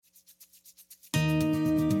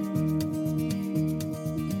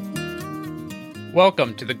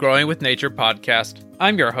Welcome to the Growing with Nature podcast.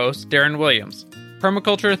 I'm your host, Darren Williams,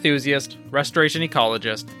 permaculture enthusiast, restoration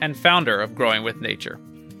ecologist, and founder of Growing with Nature.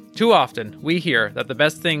 Too often, we hear that the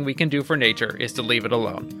best thing we can do for nature is to leave it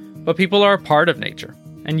alone. But people are a part of nature,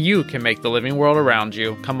 and you can make the living world around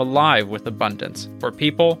you come alive with abundance for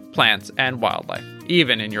people, plants, and wildlife,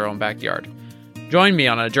 even in your own backyard. Join me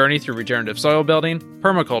on a journey through regenerative soil building,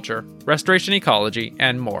 permaculture, restoration ecology,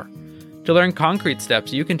 and more, to learn concrete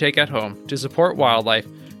steps you can take at home to support wildlife,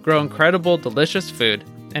 grow incredible, delicious food,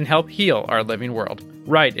 and help heal our living world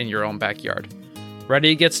right in your own backyard. Ready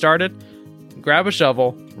to get started? Grab a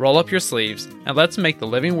shovel, roll up your sleeves, and let's make the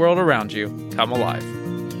living world around you come alive.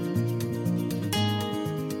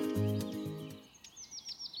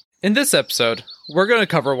 In this episode, we're going to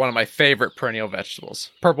cover one of my favorite perennial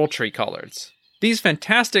vegetables, purple tree collards. These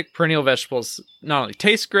fantastic perennial vegetables not only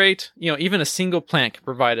taste great, even a single plant can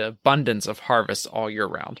provide an abundance of harvest all year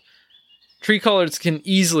round. Tree collards can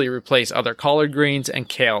easily replace other collard greens and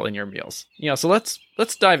kale in your meals. So let's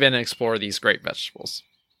dive in and explore these great vegetables.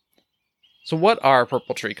 So what are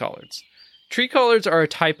purple tree collards? Tree collards are a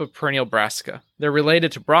type of perennial brassica. They're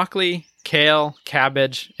related to broccoli, kale,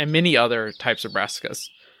 cabbage, and many other types of brassicas.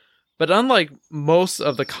 But unlike most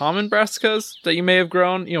of the common brassicas that you may have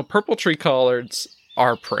grown, purple tree collards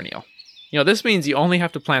are perennial. This means you only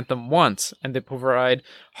have to plant them once and they provide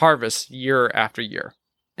harvest year after year.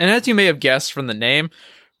 And as you may have guessed from the name,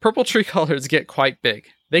 purple tree collards get quite big.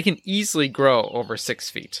 They can easily grow over 6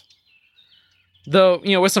 feet. Though,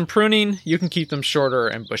 with some pruning, you can keep them shorter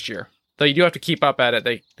and bushier. Though you do have to keep up at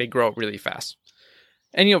it, they grow really fast.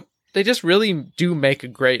 And, they just really do make a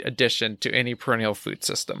great addition to any perennial food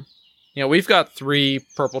system. We've got 3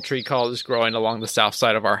 purple tree collards growing along the south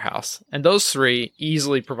side of our house, and those 3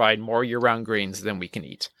 easily provide more year-round greens than we can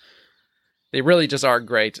eat. They really just are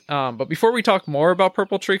great. But before we talk more about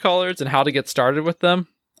purple tree collards and how to get started with them,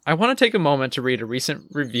 I want to take a moment to read a recent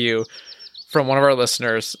review from one of our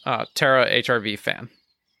listeners, Tara HRV fan.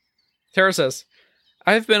 Tara says,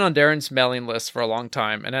 I've been on Darren's mailing list for a long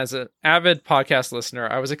time, and as an avid podcast listener,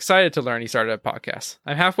 I was excited to learn he started a podcast.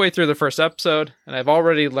 I'm halfway through the first episode, and I've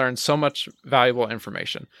already learned so much valuable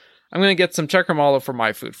information. I'm going to get some checker mallow for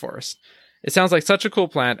my food forest. It sounds like such a cool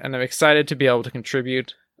plant, and I'm excited to be able to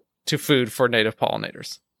contribute to food for native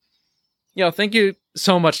pollinators. Thank you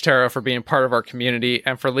so much, Tara, for being part of our community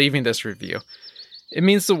and for leaving this review. It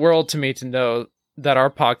means the world to me to know that our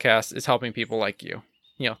podcast is helping people like you.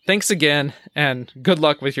 Thanks again, and good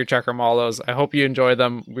luck with your checker mallows. I hope you enjoy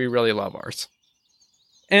them. We really love ours.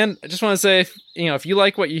 And I just want to say, if you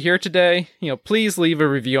like what you hear today, please leave a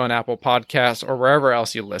review on Apple Podcasts or wherever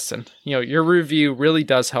else you listen. Your review really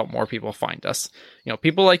does help more people find us.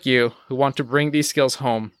 People like you who want to bring these skills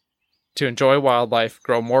home to enjoy wildlife,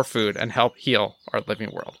 grow more food, and help heal our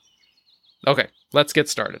living world. Okay, let's get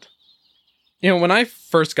started. When I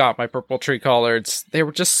first got my purple tree collards, they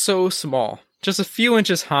were just so small. Just a few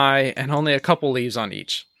inches high and only a couple leaves on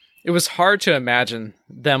each. It was hard to imagine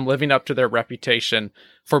them living up to their reputation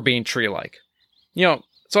for being tree-like.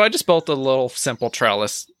 So I just built a little simple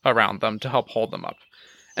trellis around them to help hold them up.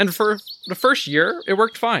 And for the first year, it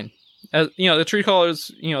worked fine. The tree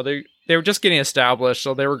collards, they were just getting established,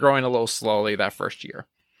 so they were growing a little slowly that first year.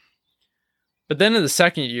 But then in the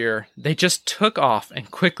second year, they just took off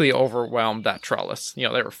and quickly overwhelmed that trellis. They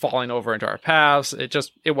were falling over into our paths.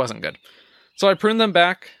 It wasn't good. So I pruned them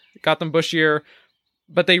back, got them bushier,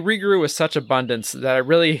 but they regrew with such abundance that I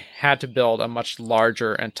really had to build a much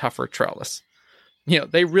larger and tougher trellis.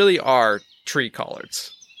 They really are tree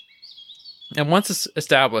collards. And once it's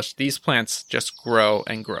established, these plants just grow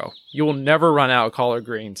and grow. You will never run out of collard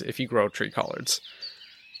greens if you grow tree collards.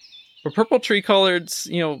 But purple tree collards,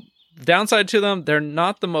 the downside to them, they're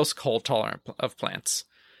not the most cold tolerant of plants.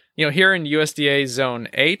 Here in USDA Zone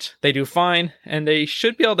 8, they do fine, and they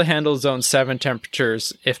should be able to handle Zone 7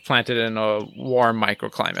 temperatures if planted in a warm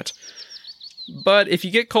microclimate. But if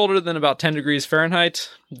you get colder than about 10 degrees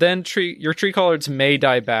Fahrenheit, then your tree collards may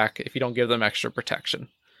die back if you don't give them extra protection.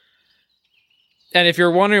 And if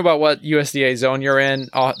you're wondering about what USDA zone you're in,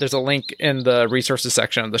 there's a link in the resources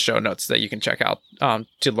section of the show notes that you can check out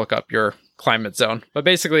to look up your climate zone. But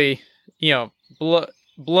basically,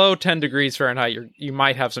 below 10 degrees Fahrenheit, you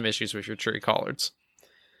might have some issues with your tree collards.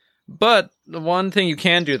 But the one thing you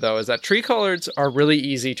can do, though, is that tree collards are really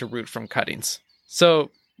easy to root from cuttings.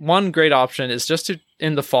 So one great option is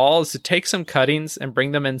in the fall, is to take some cuttings and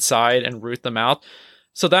bring them inside and root them out.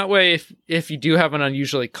 So that way, if you do have an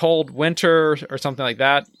unusually cold winter or something like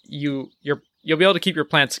that, you'll be able to keep your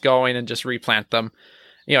plants going and just replant them.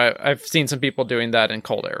 I've seen some people doing that in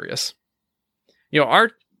cold areas.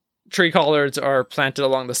 Our tree collards are planted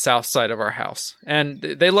along the south side of our house, and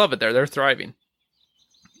they love it there. They're thriving.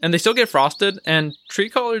 And they still get frosted, and tree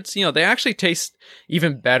collards, they actually taste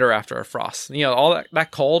even better after a frost. All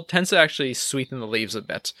that cold tends to actually sweeten the leaves a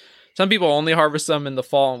bit. Some people only harvest them in the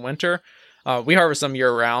fall and winter. We harvest them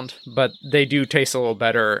year round, but they do taste a little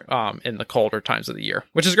better in the colder times of the year,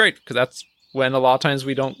 which is great because that's when a lot of times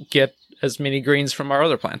we don't get as many greens from our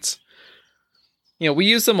other plants. We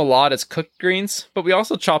use them a lot as cooked greens, but we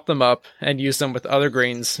also chop them up and use them with other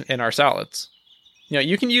greens in our salads.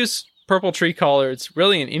 You can use purple tree collards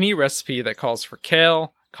really in any recipe that calls for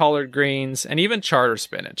kale, collard greens, and even charter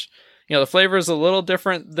spinach. The flavor is a little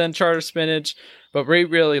different than charter spinach, but we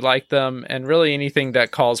really like them, and really anything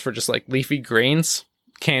that calls for just like leafy greens,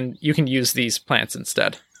 you can use these plants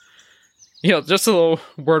instead. Just a little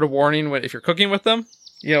word of warning if you're cooking with them.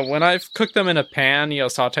 When I've cooked them in a pan,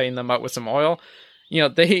 sauteing them up with some oil,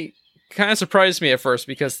 they kind of surprised me at first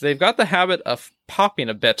because they've got the habit of popping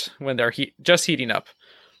a bit when they're just heating up.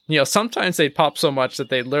 Sometimes they pop so much that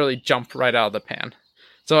they literally jump right out of the pan.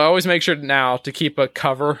 So I always make sure now to keep a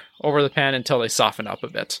cover over the pan until they soften up a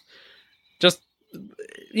bit. Just,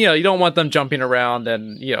 you don't want them jumping around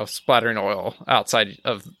and, splattering oil outside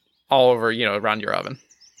of all over, around your oven.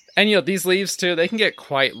 And, these leaves too, they can get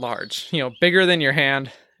quite large, bigger than your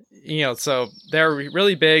hand. So they're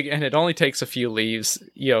really big, and it only takes a few leaves,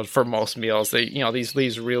 for most meals. These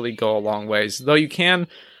leaves really go a long ways. Though you can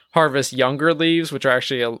harvest younger leaves, which are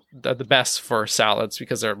actually the best for salads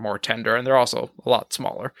because they're more tender and they're also a lot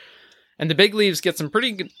smaller. And the big leaves get some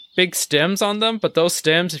pretty big stems on them, but those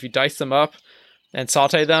stems, if you dice them up and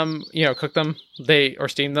saute them, cook them, or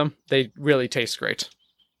steam them, they really taste great.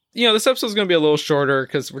 This episode is going to be a little shorter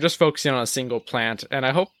because we're just focusing on a single plant, and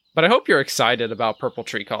I hope you're excited about purple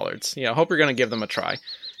tree collards. I hope you're going to give them a try.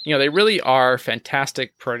 They really are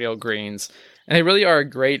fantastic perennial greens, and they really are a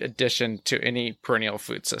great addition to any perennial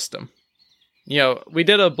food system. We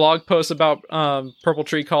did a blog post about purple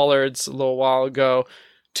tree collards a little while ago,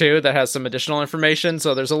 too, that has some additional information.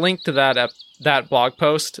 So there's a link to that blog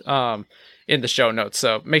post in the show notes.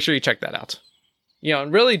 So make sure you check that out.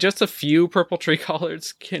 And really just a few purple tree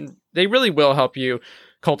collards they really will help you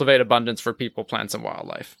cultivate abundance for people, plants, and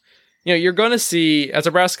wildlife. You're going to see, as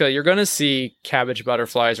a brassica, you're going to see cabbage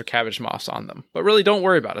butterflies or cabbage moths on them, but really don't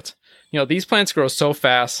worry about it. These plants grow so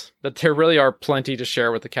fast that there really are plenty to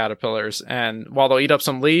share with the caterpillars, and while they'll eat up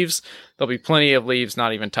some leaves, there'll be plenty of leaves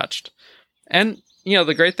not even touched. And,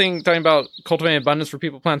 the great thing talking about cultivating abundance for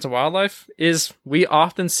people, plants, and wildlife is we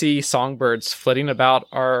often see songbirds flitting about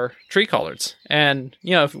our tree collards. And,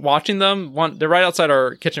 if watching them, they're right outside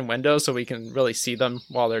our kitchen window, so we can really see them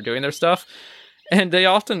while they're doing their stuff. And they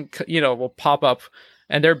often, will pop up,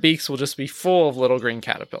 and their beaks will just be full of little green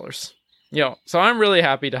caterpillars. So I'm really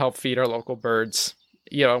happy to help feed our local birds.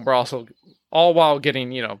 We're also all while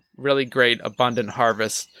getting, really great abundant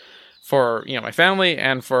harvest for, my family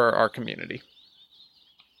and for our community.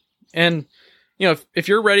 And, if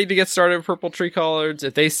you're ready to get started with purple tree collards,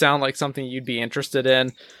 if they sound like something you'd be interested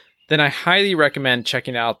in, then I highly recommend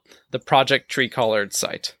checking out the Project Tree Collards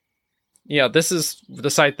site. This is the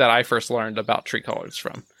site that I first learned about tree collards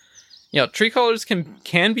from. Tree collards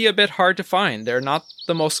can be a bit hard to find. They're not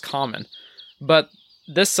the most common. But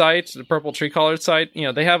this site, the Purple Tree Collard site,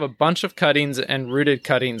 they have a bunch of cuttings and rooted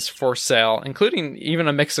cuttings for sale, including even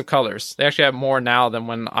a mix of colors. They actually have more now than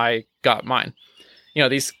when I got mine.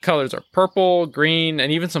 These colors are purple, green,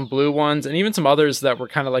 and even some blue ones, and even some others that were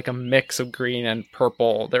kind of like a mix of green and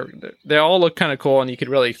purple. They all look kind of cool, and you could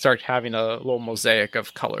really start having a little mosaic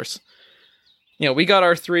of colors. We got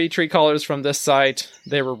our 3 tree collards from this site.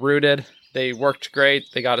 They were rooted. They worked great.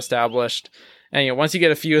 They got established. And, once you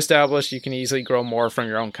get a few established, you can easily grow more from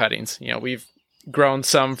your own cuttings. We've grown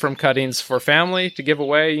some from cuttings for family to give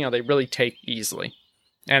away. They really take easily.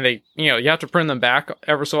 And they, you have to prune them back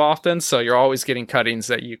ever so often. So you're always getting cuttings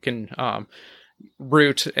that you can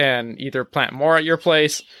root and either plant more at your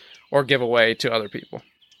place or give away to other people.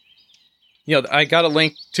 I got a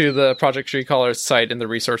link to the Project Tree Collards site in the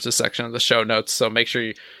resources section of the show notes. So make sure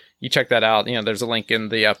you check that out. There's a link in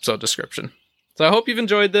the episode description. So I hope you've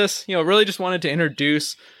enjoyed this. Really just wanted to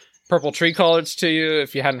introduce purple tree collards to you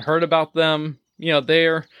if you hadn't heard about them.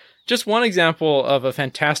 They're just one example of a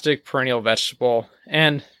fantastic perennial vegetable.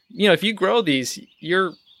 And, if you grow these,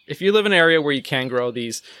 if you live in an area where you can grow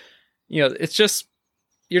these, you're just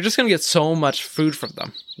going to get so much food from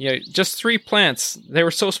them. Just 3 plants. They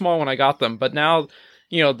were so small when I got them, but now,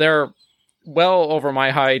 they're well over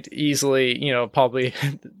my height easily, probably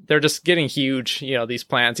they're just getting huge, these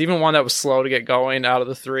plants. Even one that was slow to get going out of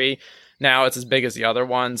the 3, now it's as big as the other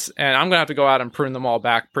ones. And I'm going to have to go out and prune them all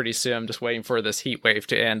back pretty soon. I'm just waiting for this heat wave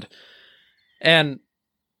to end. And,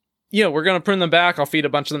 we're going to prune them back. I'll feed a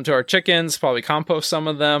bunch of them to our chickens, probably compost some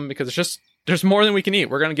of them, because there's more than we can eat.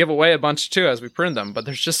 We're going to give away a bunch too as we prune them, but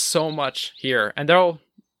there's just so much here. And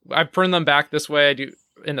I prune them back this way I do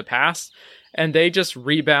in the past, and they just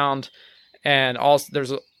rebound. And also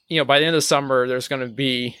there's, by the end of the summer,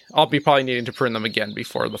 I'll be probably needing to prune them again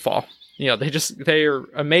before the fall. They are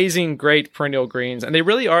amazing, great perennial greens. And they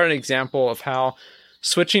really are an example of how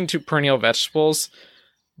switching to perennial vegetables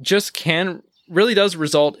really does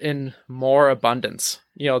result in more abundance.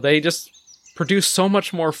 They just produce so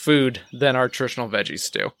much more food than our traditional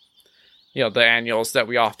veggies do. The annuals that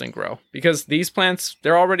we often grow, because these plants,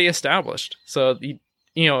 they're already established. So,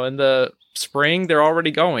 in the spring, they're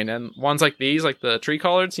already going. And ones like these, like the tree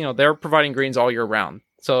collards, they're providing greens all year round.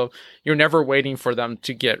 So you're never waiting for them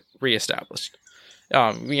to get reestablished.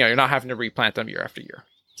 You're not having to replant them year after year.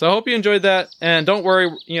 So I hope you enjoyed that. And don't worry,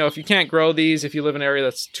 if you can't grow these, if you live in an area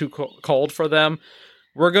that's too cold for them,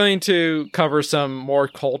 we're going to cover some more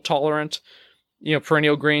cold tolerant,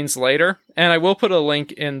 perennial greens later. And I will put a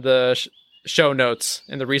link in the show notes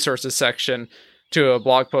in the resources section to a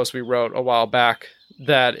blog post we wrote a while back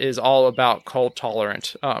that is all about cold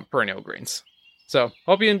tolerant perennial greens. So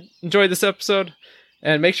hope you enjoyed this episode,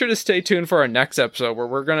 and make sure to stay tuned for our next episode where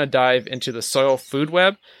we're going to dive into the soil food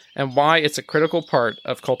web and why it's a critical part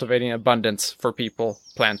of cultivating abundance for people,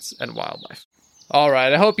 plants, and wildlife. All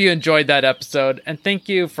right, I hope you enjoyed that episode, and thank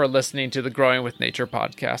you for listening to the Growing with Nature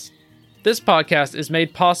podcast. This podcast is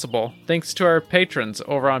made possible thanks to our patrons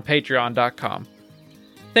over on patreon.com.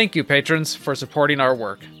 Thank you, patrons, for supporting our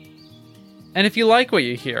work. And if you like what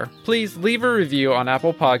you hear, please leave a review on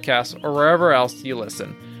Apple Podcasts or wherever else you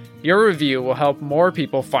listen. Your review will help more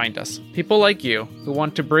people find us, people like you who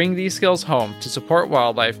want to bring these skills home to support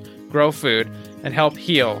wildlife, grow food, and help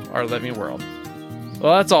heal our living world.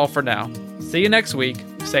 Well, that's all for now. See you next week,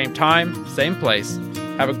 same time, same place.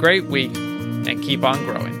 Have a great week, and keep on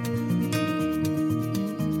growing.